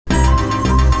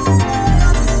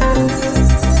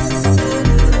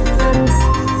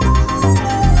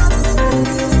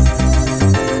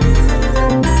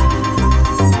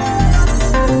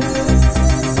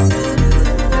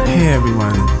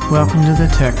Welcome to the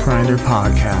Tech Grinder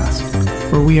podcast,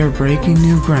 where we are breaking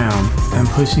new ground and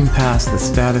pushing past the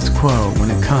status quo when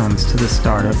it comes to the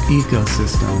startup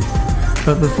ecosystem.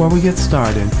 But before we get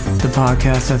started, the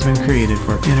podcast has been created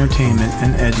for entertainment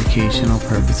and educational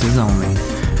purposes only,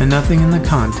 and nothing in the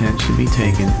content should be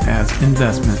taken as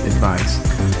investment advice.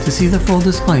 To see the full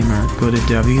disclaimer, go to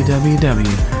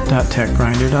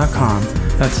www.techgrinder.com.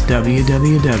 That's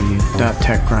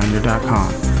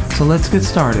www.techgrinder.com. So let's get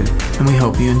started, and we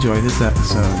hope you enjoy this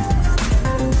episode.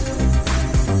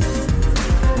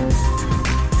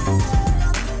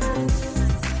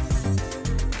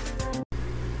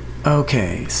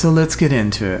 Okay, so let's get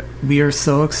into it. We are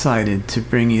so excited to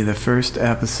bring you the first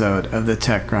episode of the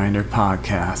Tech Grinder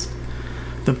podcast.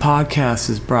 The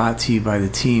podcast is brought to you by the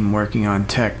team working on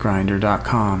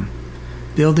techgrinder.com.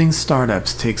 Building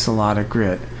startups takes a lot of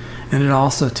grit, and it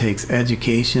also takes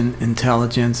education,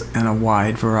 intelligence, and a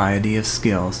wide variety of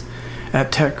skills.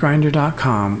 At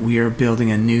techgrinder.com, we are building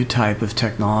a new type of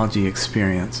technology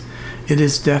experience. It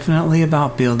is definitely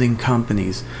about building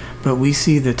companies, but we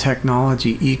see the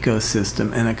technology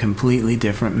ecosystem in a completely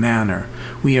different manner.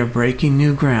 We are breaking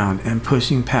new ground and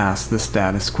pushing past the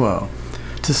status quo.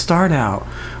 To start out,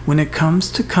 when it comes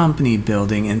to company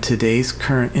building in today's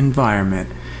current environment,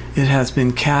 it has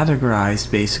been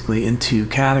categorized basically in two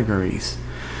categories: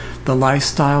 the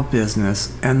lifestyle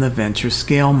business and the venture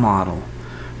scale model.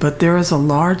 But there is a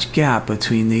large gap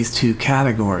between these two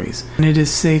categories, and it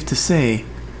is safe to say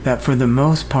that for the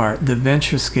most part, the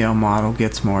venture scale model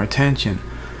gets more attention.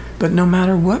 But no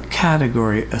matter what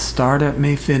category a startup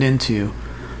may fit into,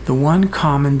 the one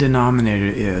common denominator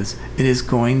is it is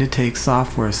going to take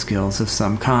software skills of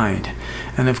some kind.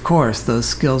 And of course, those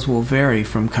skills will vary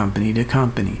from company to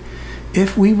company.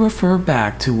 If we refer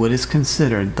back to what is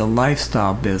considered the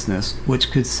lifestyle business, which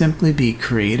could simply be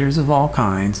creators of all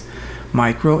kinds,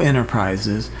 micro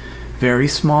enterprises, very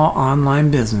small online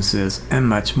businesses, and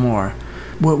much more,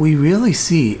 what we really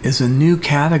see is a new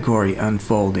category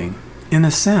unfolding. In a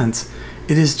sense,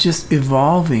 it is just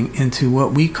evolving into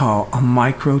what we call a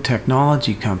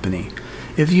micro-technology company.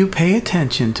 If you pay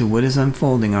attention to what is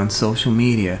unfolding on social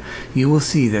media, you will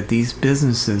see that these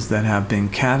businesses that have been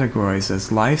categorized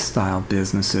as lifestyle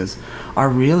businesses are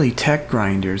really tech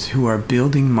grinders who are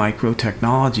building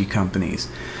micro-technology companies.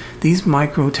 These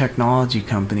micro-technology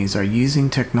companies are using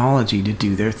technology to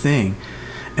do their thing.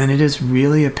 And it is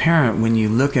really apparent when you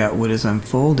look at what is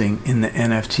unfolding in the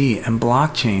NFT and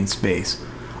blockchain space.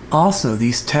 Also,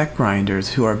 these tech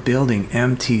grinders who are building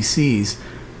MTCs,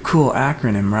 cool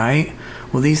acronym, right?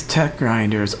 Well, these tech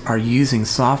grinders are using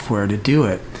software to do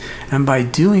it. And by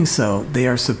doing so, they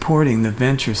are supporting the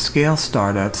venture scale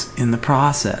startups in the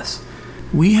process.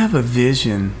 We have a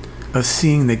vision of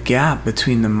seeing the gap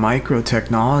between the micro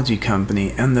technology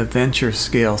company and the venture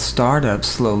scale startup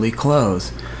slowly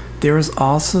close. There is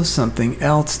also something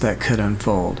else that could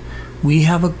unfold. We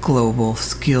have a global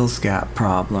skills gap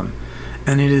problem,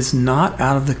 and it is not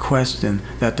out of the question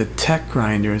that the tech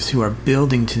grinders who are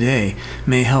building today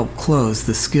may help close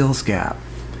the skills gap.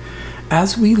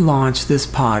 As we launch this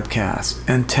podcast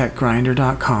and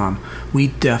techgrinder.com, we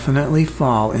definitely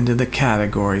fall into the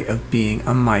category of being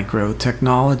a micro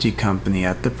technology company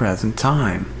at the present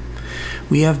time.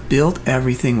 We have built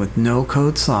everything with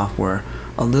no-code software,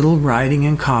 a little writing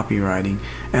and copywriting,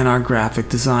 and our graphic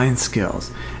design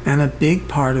skills. And a big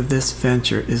part of this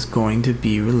venture is going to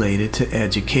be related to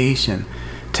education.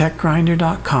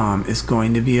 TechGrinder.com is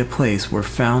going to be a place where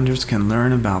founders can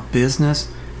learn about business,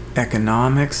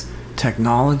 economics,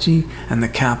 technology, and the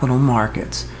capital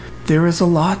markets. There is a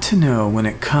lot to know when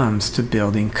it comes to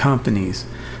building companies,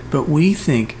 but we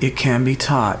think it can be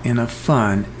taught in a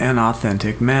fun and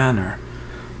authentic manner.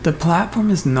 The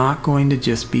platform is not going to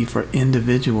just be for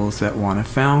individuals that want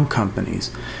to found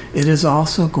companies. It is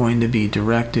also going to be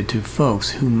directed to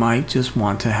folks who might just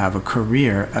want to have a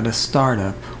career at a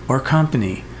startup or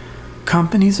company.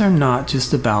 Companies are not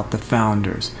just about the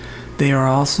founders. They are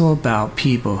also about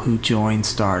people who join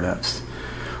startups.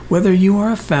 Whether you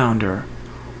are a founder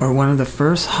or one of the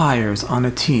first hires on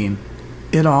a team,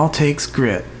 it all takes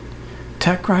grit.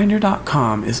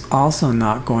 TechGrinder.com is also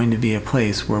not going to be a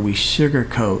place where we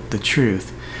sugarcoat the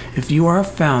truth. If you are a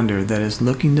founder that is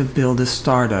looking to build a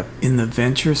startup in the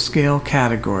venture scale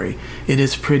category, it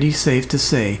is pretty safe to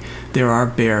say there are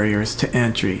barriers to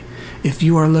entry. If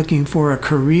you are looking for a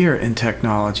career in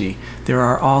technology, there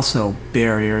are also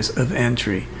barriers of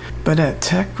entry. But at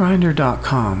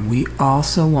TechGrinder.com, we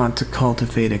also want to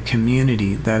cultivate a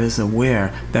community that is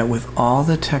aware that with all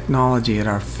the technology at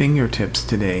our fingertips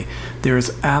today, there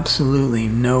is absolutely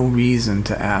no reason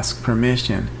to ask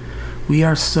permission. We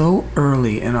are so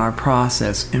early in our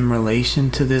process in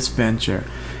relation to this venture,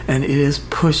 and it is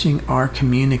pushing our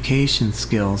communication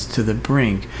skills to the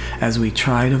brink as we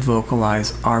try to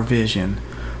vocalize our vision.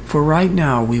 For right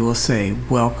now, we will say,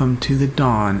 welcome to the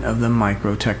dawn of the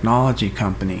microtechnology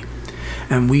company.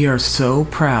 And we are so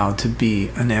proud to be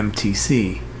an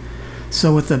MTC.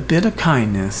 So with a bit of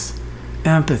kindness,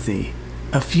 empathy,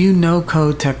 a few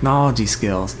no-code technology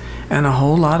skills, and a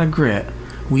whole lot of grit,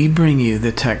 we bring you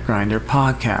the Tech Grinder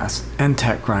podcast and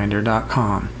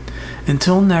techgrinder.com.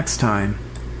 Until next time,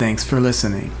 thanks for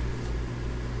listening.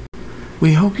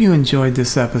 We hope you enjoyed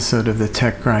this episode of the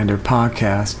Tech Grinder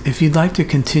podcast. If you'd like to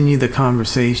continue the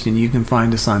conversation, you can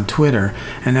find us on Twitter,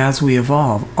 and as we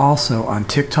evolve, also on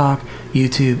TikTok,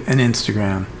 YouTube, and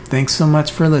Instagram. Thanks so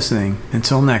much for listening.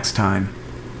 Until next time.